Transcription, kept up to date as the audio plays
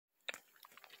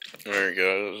Alright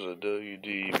guys, this is a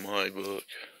WD MyBook.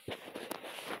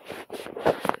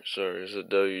 Sorry, it's a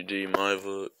WD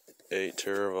MyBook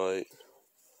 8TB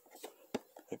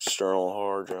external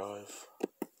hard drive.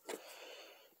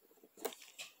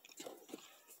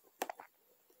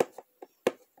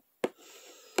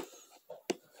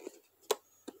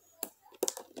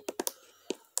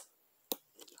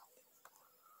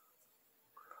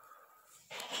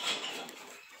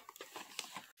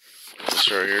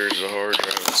 This right here is the hard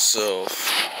drive itself.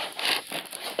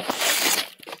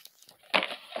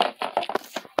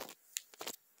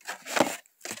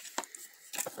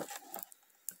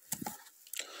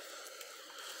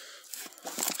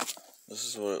 This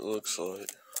is what it looks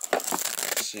like.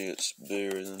 See, it's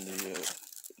bigger than the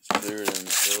other current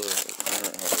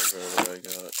hard drive that I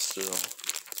got still.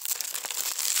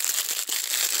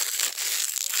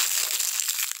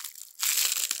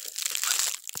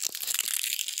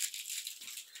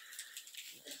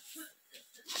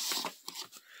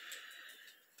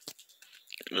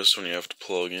 This one you have to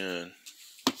plug in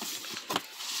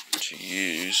to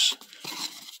use.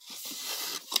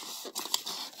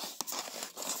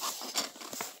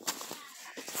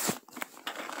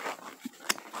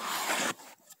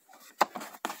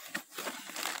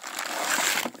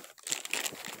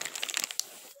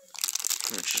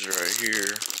 Which is right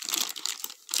here.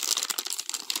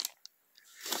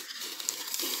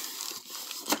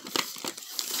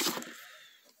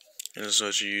 And this is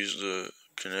what you use to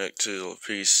connect to the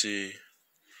PC.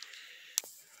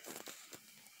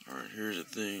 Alright, here's the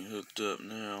thing hooked up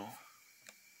now.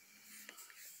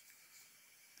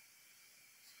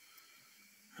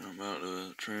 I'm about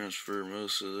to transfer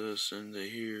most of this into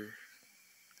here.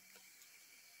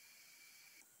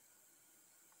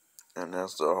 And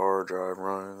that's the hard drive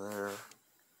running there.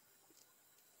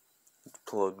 It's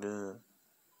plugged in.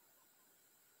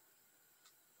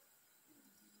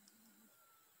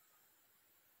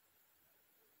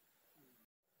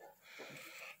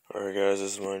 Alright guys,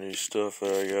 this is my new stuff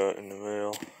that I got in the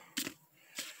mail.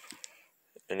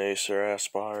 An Acer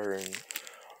Aspire and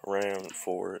RAM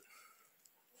for it.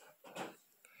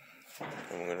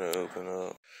 I'm gonna open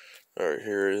up. Alright,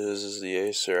 here it is the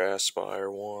Acer Aspire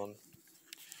 1.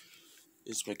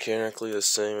 It's mechanically the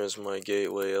same as my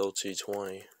Gateway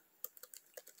LT20.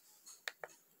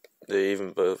 They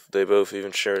both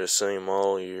even share the same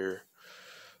model year.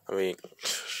 I mean,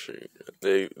 shoot,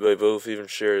 they both even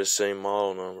share the same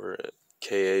model number,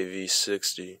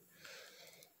 KAV60.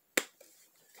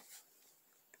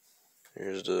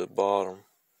 Here's the bottom.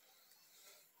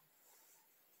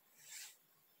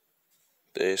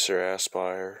 The Acer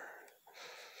Aspire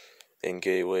and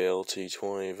Gateway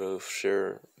LT20 both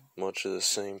share much of the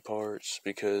same parts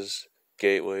because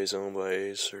Gateway is owned by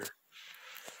Acer.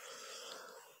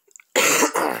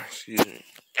 Excuse me.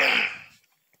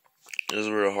 This is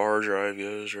where the hard drive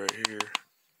goes right here.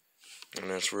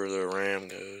 And that's where the RAM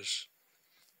goes.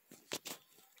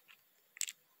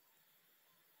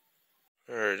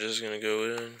 Alright, just gonna go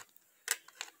in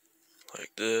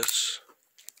like this.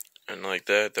 And like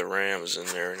that, the RAM is in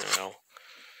there now.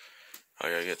 I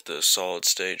gotta get the solid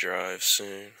state drive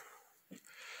soon.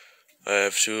 I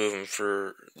have two of them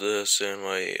for this and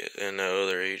that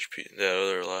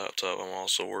other laptop I'm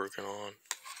also working on.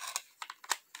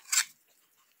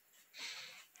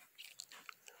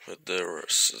 But the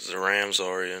RAM's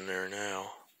already in there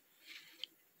now.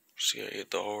 Just gotta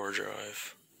get the hard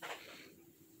drive.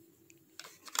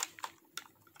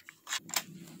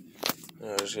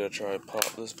 Now I just gotta try to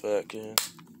pop this back in.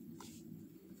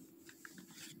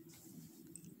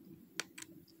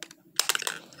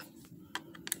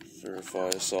 Verify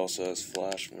this also has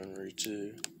flash memory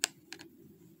too.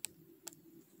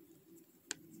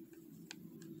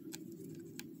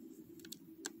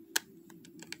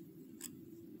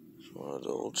 Just wanna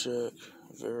double check,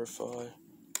 verify.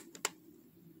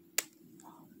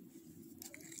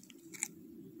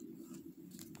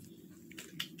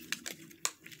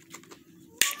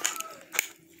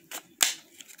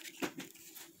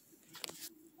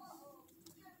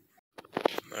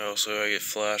 I also gotta get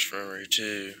flash memory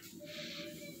too.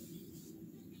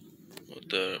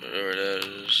 Whatever that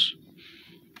is.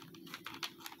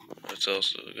 That's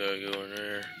also gotta go in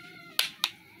there.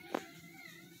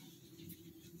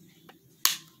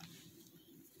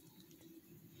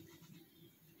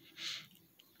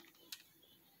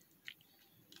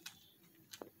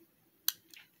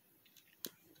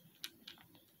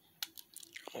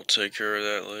 I'll take care of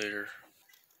that later.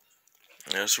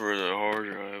 That's where the hard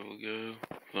drive will go.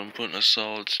 I'm putting a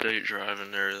solid state drive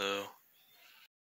in there though.